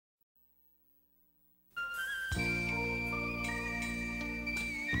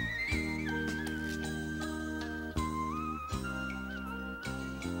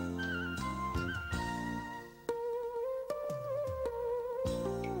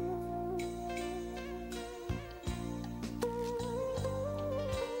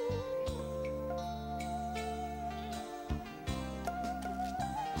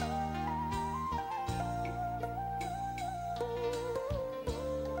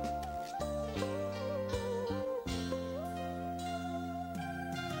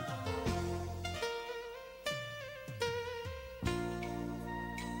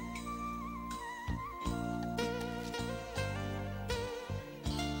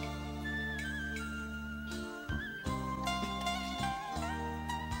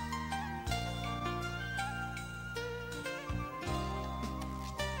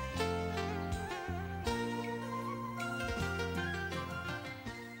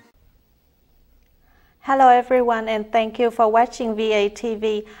Hello everyone, and thank you for watching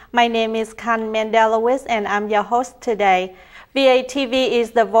VATV. My name is Khan Mendelowitz and I'm your host today. VATV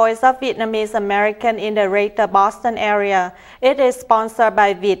is the voice of Vietnamese American in the greater Boston area. It is sponsored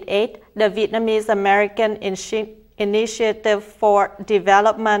by VATV, the Vietnamese American Initiative for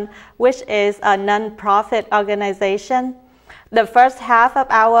Development, which is a non-profit organization. The first half of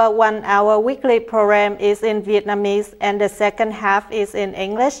our 1-hour weekly program is in Vietnamese and the second half is in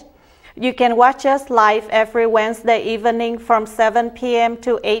English. You can watch us live every Wednesday evening from 7 p.m.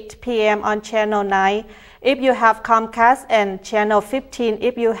 to 8 p.m. on Channel 9 if you have Comcast and Channel 15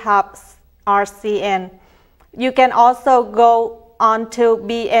 if you have RCN. You can also go on to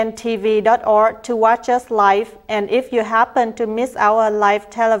bntv.org to watch us live, and if you happen to miss our live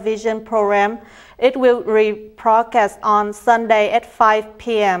television program, it will rebroadcast on Sunday at 5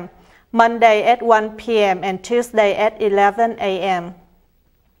 p.m., Monday at 1 p.m., and Tuesday at 11 a.m.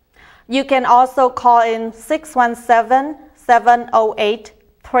 You can also call in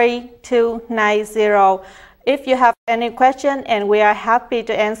 617-708-3290 if you have any question, and we are happy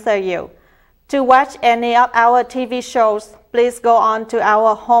to answer you. To watch any of our TV shows, please go on to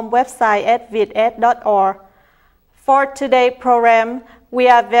our home website at vietv.org. For today's program, we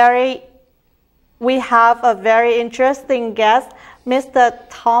have a very interesting guest, Mr.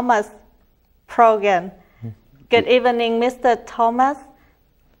 Thomas Brogan. Good evening, Mr. Thomas.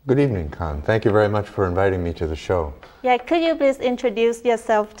 Good evening, Khan. Thank you very much for inviting me to the show. Yeah, could you please introduce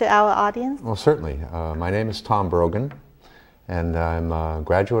yourself to our audience? Well, certainly. My name is Tom Brogan, and I'm a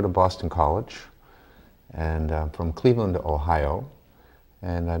graduate of Boston College, and I'm from Cleveland, Ohio.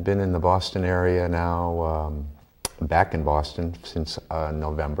 And I've been in the Boston area now, back in Boston since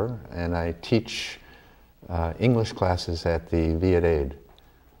November, and I teach English classes at the VATV.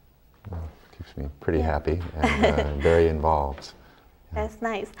 Keeps me pretty happy and very involved. That's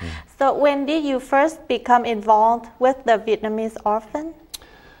nice. So when did you first become involved with the Vietnamese orphan?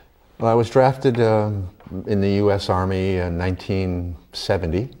 Well, I was drafted in the U.S. Army in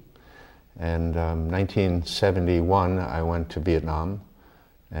 1970. And 1971, I went to Vietnam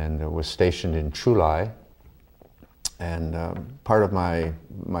and was stationed in Chu Lai. And part of my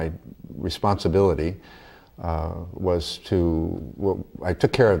responsibility was I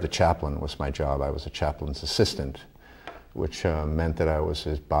took care of the chaplain, was my job. I was a chaplain's assistant, which meant that I was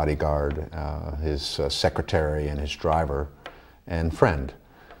his bodyguard, his secretary, and his driver and friend.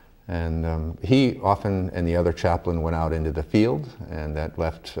 And he often and the other chaplain went out into the field, and that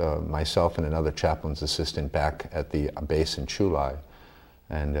left myself and another chaplain's assistant back at the base in Chu Lai.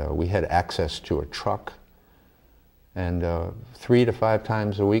 And we had access to a truck, and 3 to 5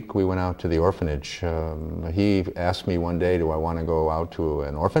 times a week we went out to the orphanage. He asked me one day, do I want to go out to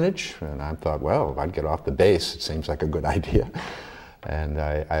an orphanage? And I thought, well, if I'd get off the base, it seems like a good idea. And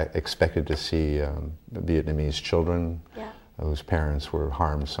I expected to see Vietnamese children whose parents were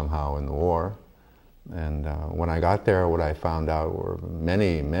harmed somehow in the war. And when I got there, what I found out were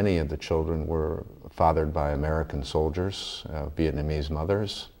many of the children were fathered by American soldiers, Vietnamese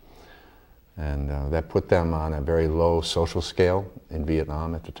mothers. And that put them on a very low social scale in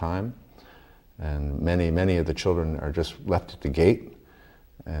Vietnam at the time. And many of the children are just left at the gate.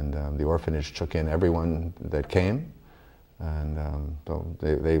 And the orphanage took in everyone that came. And so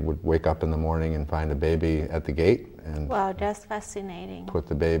they would wake up in the morning and find a baby at the gate. And wow, that's fascinating. Put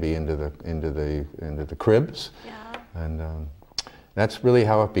the baby into the cribs. Yeah. And that's really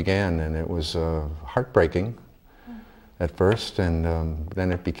how it began. And it was heartbreaking at first, and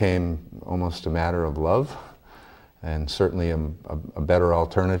then it became almost a matter of love, and certainly a better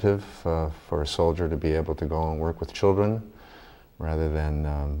alternative for a soldier to be able to go and work with children rather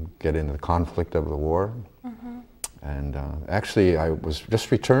than get into the conflict of the war. And actually, I was just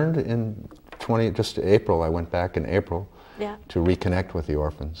returned in April. I went back in April to reconnect with the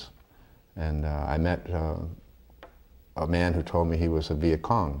orphans, and I met a man who told me he was a Viet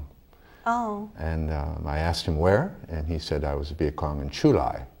Cong. Oh. And I asked him where, and he said I was a Viet Cong in Chu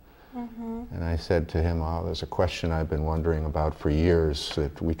Lai. And I said to him, oh, there's a question I've been wondering about for years,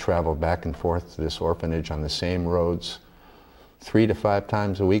 that we traveled back and forth to this orphanage on the same roads 3 to 5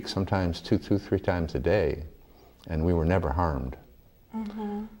 times a week, sometimes 2 to 3 times a day, and we were never harmed.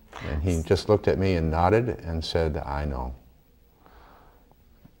 And he just looked at me and nodded and said, I know,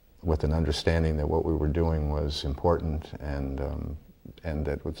 with an understanding that what we were doing was important, and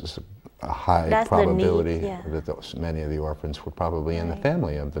that was just a high probability that many of the orphans were probably in the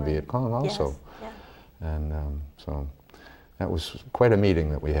family of the Viet Cong also. And so that was quite a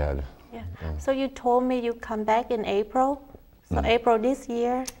meeting that we had. So you told me you come back in April, so April this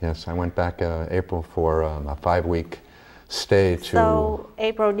year? Yes, I went back April for a 5-week stay to... So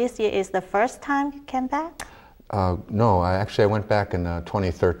April this year is the first time you came back? No, I went back in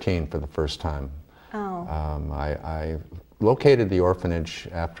 2013 for the first time. Oh. I located the orphanage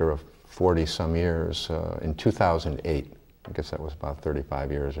after 40-some years in 2008. I guess that was about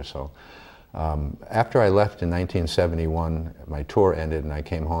 35 years or so. After I left in 1971, my tour ended and I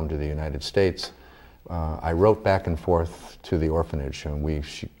came home to the United States. I wrote back and forth to the orphanage, and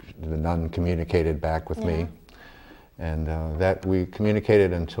the nun communicated back with me. And that we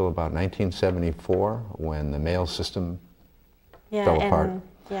communicated until about 1974, when the mail system fell apart.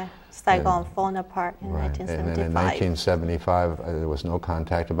 Saigon fallen apart in 1975. And then in 1975, there was no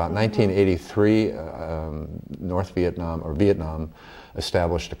contact. About 1983, North Vietnam, or Vietnam,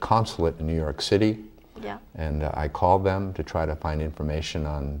 established a consulate in New York City. Yeah. And I called them to try to find information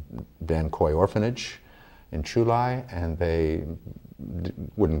on Van Coy Orphanage in Chu Lai, and they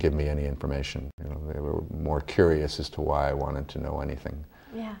wouldn't give me any information. You know, they were more curious as to why I wanted to know anything.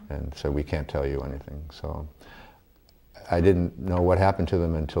 Yeah. And so we can't tell you anything. So I didn't know what happened to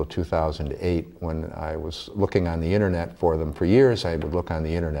them until 2008, when I was looking on the internet for them. For years I would look on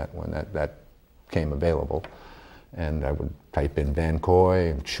the internet when that came available, and I would type in Van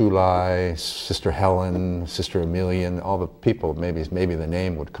Coy, Chu Lai, Sister Helen, Sister Emilian, all the people, maybe the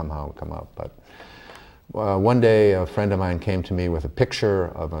name would come up. But one day a friend of mine came to me with a picture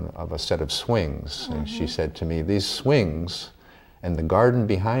of a set of swings, and she said to me, "These swings and the garden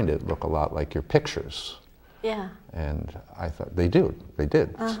behind it look a lot like your pictures." Yeah. And I thought, they did.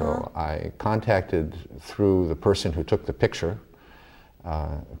 So I contacted through the person who took the picture,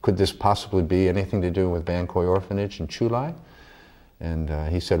 could this possibly be anything to do with Van Coy Orphanage in Chu Lai? And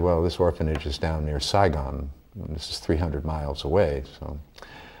he said, well, this orphanage is down near Saigon. This is 300 miles away. So,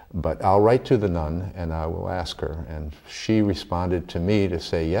 but I'll write to the nun and I will ask her. And she responded to me to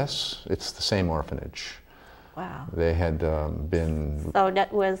say, yes, it's the same orphanage. Wow. They had been... So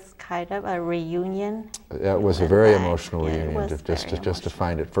that was kind of a reunion? That was a very emotional reunion, just to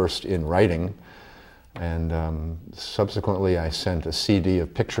find it first in writing. And subsequently I sent a CD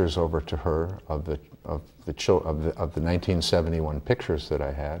of pictures over to her of the 1971 pictures that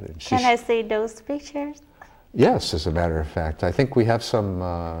I had. And Can I see those pictures? Yes, as a matter of fact. I think we have some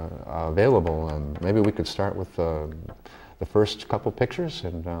available, and maybe we could start with the first couple pictures,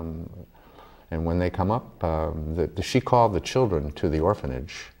 and when they come up, she called the children to the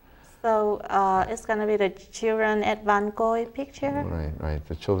orphanage. So it's going to be the children at Van Coy picture? Right.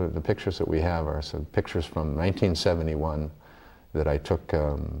 The pictures that we have are some pictures from 1971 that I took,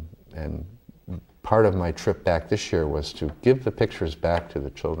 and part of my trip back this year was to give the pictures back to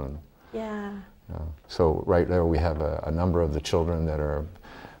the children. Yeah. So right there we have a number of the children that are...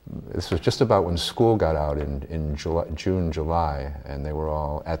 This was just about when school got out in June, July, and they were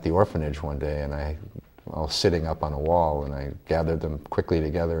all at the orphanage one day, and I all sitting up on a wall, and I gathered them quickly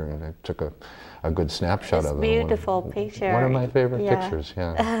together, and I took a good snapshot of them. Beautiful picture. One of my favorite pictures,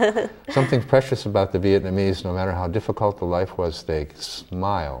 yeah. Something precious about the Vietnamese, no matter how difficult the life was, they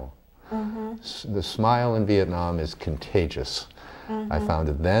smile. The smile in Vietnam is contagious. I found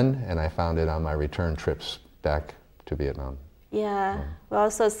it then, and I found it on my return trips back to Vietnam. Yeah, we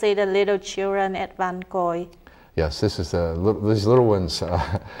also see the little children at Van Coy. Yes, this is these little ones.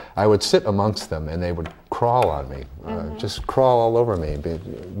 I would sit amongst them, and they would crawl on me, just crawl all over me.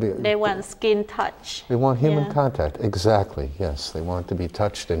 They want skin touch. They want human contact. Exactly. Yes, they want to be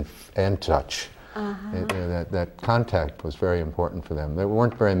touched and touch. That contact was very important for them. There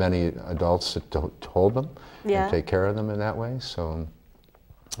weren't very many adults to hold them and take care of them in that way. So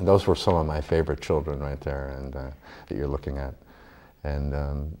those were some of my favorite children right there, and that you're looking at.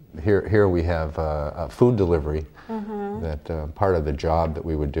 And here we have a food delivery. That part of the job that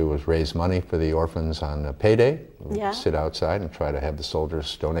we would do was raise money for the orphans on payday. We'd sit outside and try to have the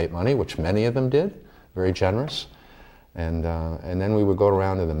soldiers donate money, which many of them did, very generous. And then we would go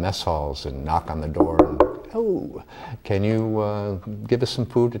around to the mess halls and knock on the door and, oh, can you give us some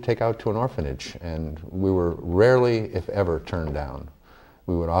food to take out to an orphanage? And we were rarely, if ever, turned down.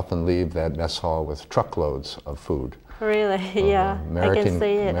 We would often leave that mess hall with truckloads of food. Really, yeah. I can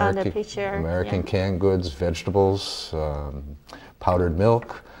see it on the picture. American canned goods, vegetables, powdered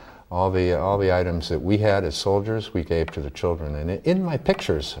milk, all the items that we had as soldiers, we gave to the children. And in my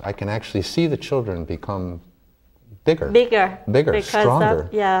pictures, I can actually see the children become bigger, stronger,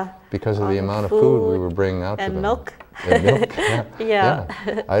 because of the amount of food we were bringing out to them. Milk. And milk.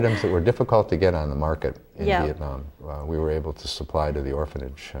 Items that were difficult to get on the market in Vietnam, we were able to supply to the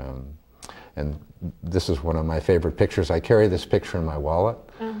orphanage. And this is one of my favorite pictures. I carry this picture in my wallet.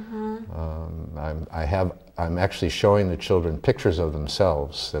 I'm actually showing the children pictures of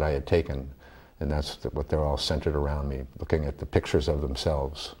themselves that I had taken, And that's what they're all centered around me, looking at the pictures of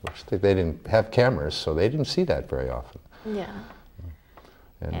themselves, which they didn't have cameras, so they didn't see that very often. Yeah.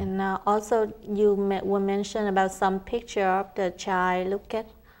 And also you were mentioned about some picture of the child. Look at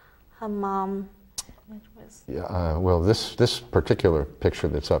her mom. Yeah, well, this particular picture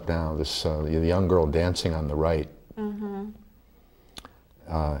that's up now, this the young girl dancing on the right,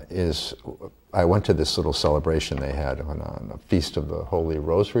 I went to this little celebration they had on a Feast of the Holy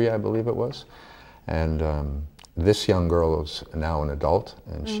Rosary, I believe it was, and this young girl is now an adult,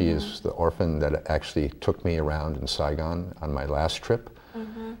 and she is the orphan that actually took me around in Saigon on my last trip,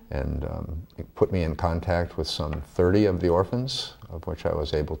 and it put me in contact with some 30 of the orphans, of which I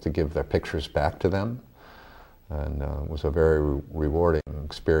was able to give their pictures back to them. And it was a very rewarding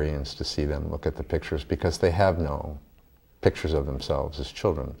experience to see them look at the pictures, because they have no pictures of themselves as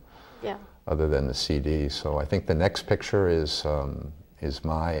children, other than the CD. So I think the next picture is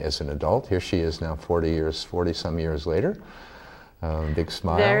Mai as an adult. Here she is now 40-some years later. Big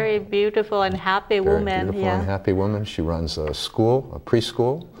smile. Very beautiful and happy woman. Very beautiful and happy woman. She runs a school, a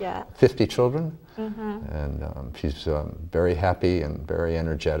preschool, 50 children. And she's very happy and very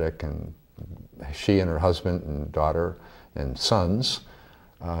energetic, and she and her husband and daughter and sons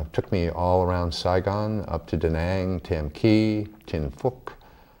took me all around Saigon, up to Da Nang, Tam Kỳ, Tin Phuc,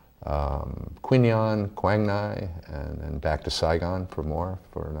 Quy Nhon, Quang Ngai, and then back to Saigon for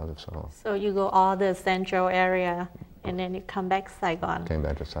another solo. So you go all the central area, and then you come back to Saigon. Came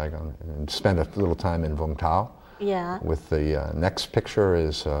back to Saigon and spent a little time in Vung Tau. Yeah. With the next picture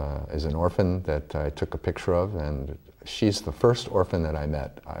is an orphan that I took a picture of, and she's the first orphan that I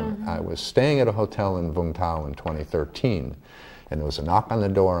met. I was staying at a hotel in Vung Tau in 2013, and there was a knock on the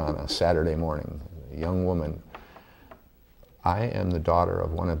door on a Saturday morning. A young woman. I am the daughter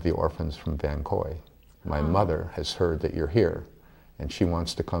of one of the orphans from Van Khoi. My mother has heard that you're here, and she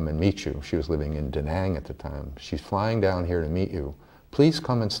wants to come and meet you. She was living in Da Nang at the time. She's flying down here to meet you. Please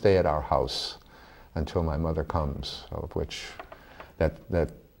come and stay at our house until my mother comes, of which that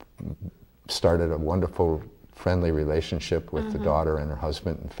started a wonderful, friendly relationship with the daughter and her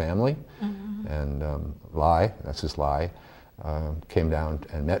husband and family. And Lai, that's his Lai, came down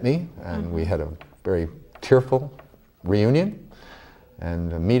and met me, and we had a very tearful reunion.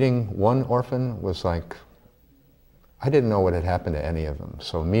 And meeting one orphan was like, I didn't know what had happened to any of them.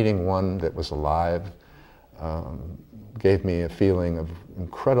 So meeting one that was alive gave me a feeling of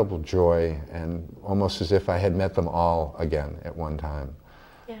incredible joy, and almost as if I had met them all again at one time.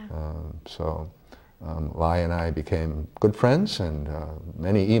 Lai and I became good friends, and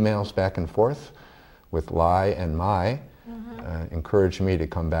many emails back and forth with Lai and Mai encouraged me to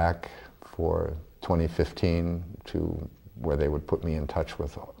come back for 2015 to where they would put me in touch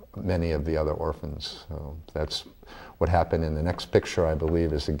with many of the other orphans. So that's what happened in the next picture, I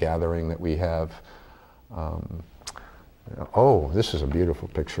believe, is a gathering that we have. Oh, this is a beautiful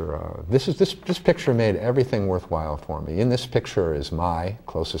picture. This picture made everything worthwhile for me. In this picture is Mai,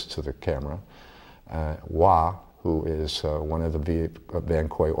 closest to the camera, Wa, who is one of the Van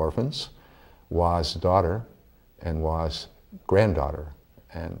Khoi orphans, Wa's daughter, and Wa's granddaughter.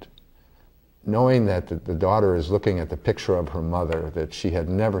 And knowing that the daughter is looking at the picture of her mother, that she had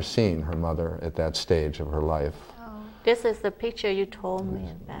never seen her mother at that stage of her life. This is the picture you told me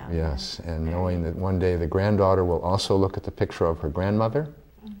about. Yes, and knowing that one day the granddaughter will also look at the picture of her grandmother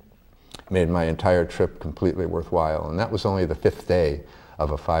made my entire trip completely worthwhile. And that was only the 5th day of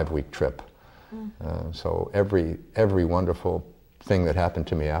a 5-week trip. So every wonderful thing that happened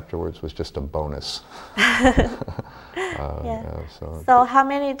to me afterwards was just a bonus. So how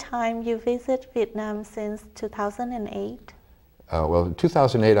many times you visit Vietnam since 2008? Well, in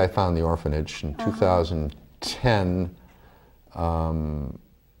 2008 I found the orphanage. In 2010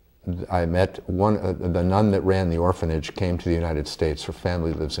 I met the nun that ran the orphanage came to the United States. Her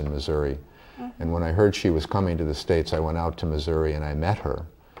family lives in Missouri. And when I heard she was coming to the States, I went out to Missouri and I met her.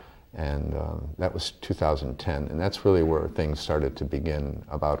 And that was 2010. And that's really where things started to begin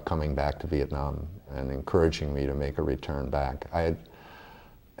about coming back to Vietnam and encouraging me to make a return back.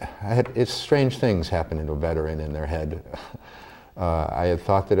 It's strange things happen to a veteran in their head. I had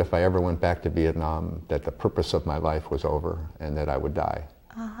thought that if I ever went back to Vietnam, that the purpose of my life was over and that I would die.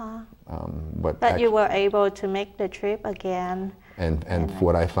 But you were able to make the trip again. And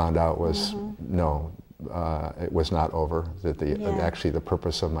what I found out was, no, it was not over. That actually the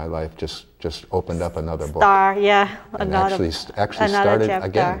purpose of my life just opened up another book. And actually started chapter,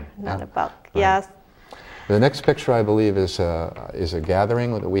 again. Another book. Right. Yes. The next picture, I believe, is a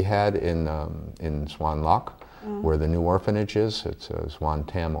gathering that we had in Swan Loc, where the new orphanage is. It's a Swan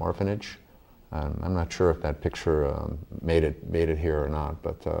Tam orphanage. I'm not sure if that picture made it here or not,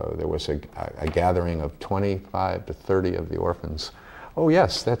 but there was a gathering of 25 to 30 of the orphans. Oh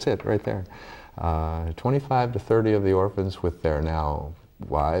yes, that's it right there. 25 to 30 of the orphans with their now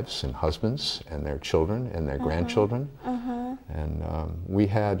wives and husbands and their children and their grandchildren. And we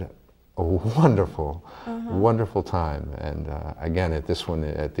had a wonderful, wonderful time. And again, at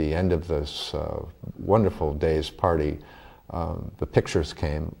the end of this wonderful day's party, the pictures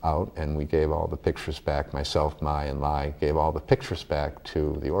came out, and we gave all the pictures back. Myself, Mai, and Lai gave all the pictures back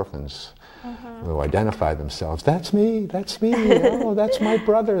to the orphans who identified themselves. That's me, oh, that's my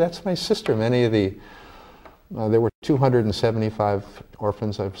brother, that's my sister. Many of the, there were 275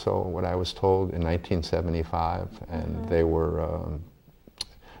 orphans, so what I was told, in 1975, and they were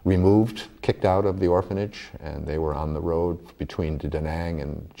removed, kicked out of the orphanage, and they were on the road between Da Nang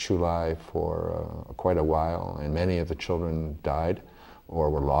and Chu Lai for quite a while, and many of the children died or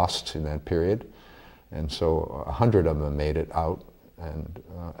were lost in that period. And so 100 of them made it out, and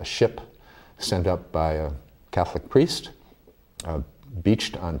a ship sent up by a Catholic priest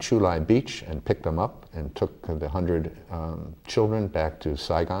beached on Chu Lai Beach and picked them up and took the 100 children back to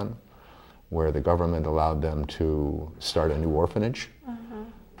Saigon, where the government allowed them to start a new orphanage.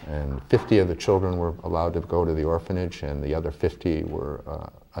 And 50 of the children were allowed to go to the orphanage, and the other 50 were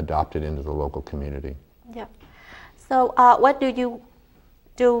adopted into the local community. Yeah. So what do you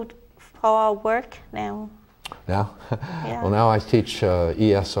do for work now? Now? Yeah. Well, now I teach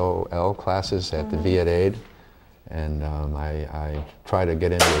ESOL classes at the VATV, and I try to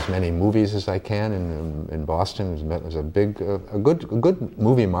get into as many movies as I can in Boston. There's a good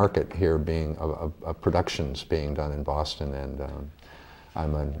movie market here, being of productions being done in Boston, and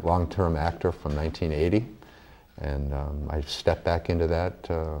I'm a long-term actor from 1980, and I stepped back into that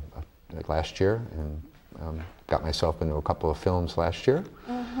last year, and got myself into a couple of films last year,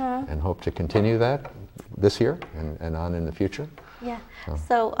 and hope to continue that this year and on in the future. Yeah.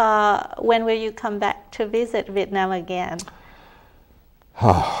 So when will you come back to visit Vietnam again?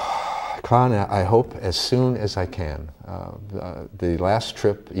 Con, I hope as soon as I can. The last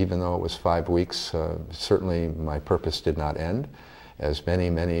trip, even though it was 5 weeks, certainly my purpose did not end, as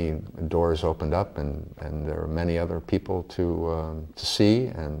many doors opened up, and there are many other people to see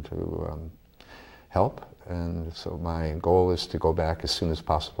and to help. And so my goal is to go back as soon as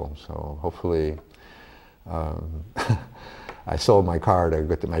possible. So hopefully, I sold my car to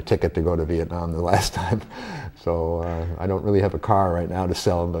get my ticket to go to Vietnam the last time. So I don't really have a car right now to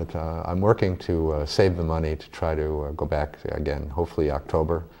sell, but I'm working to save the money to try to go back again, hopefully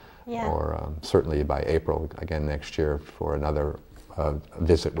October, or certainly by April again next year for another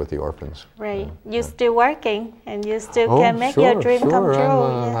visit with the orphans. Right. You're still working, and you still can make your dream come true.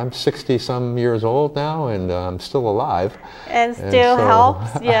 I'm 60-some years old now, and I'm still alive. And still so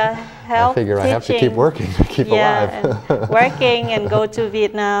helps, help I figure teaching. I have to keep working to keep alive. And working and go to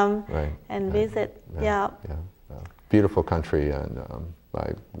Vietnam and visit. Beautiful country, and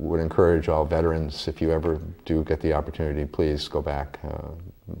I would encourage all veterans, if you ever do get the opportunity, please go back.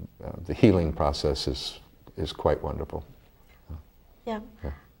 The healing process is quite wonderful.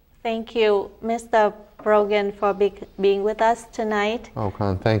 Thank you, Mr. Brogan, for being with us tonight. Oh,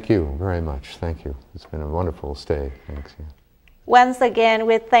 Con, thank you very much. Thank you. It's been a wonderful stay. Thanks. Yeah. Once again,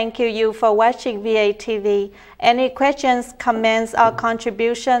 we thank you for watching VATV. Any questions, comments, or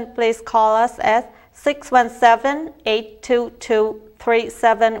contribution, please call us at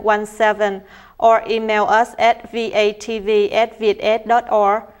 617-822-3717 or email us at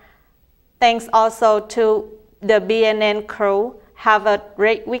vatv@vieted.org. Thanks also to the BNN crew. Have a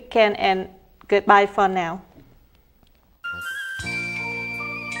great weekend, and goodbye for now.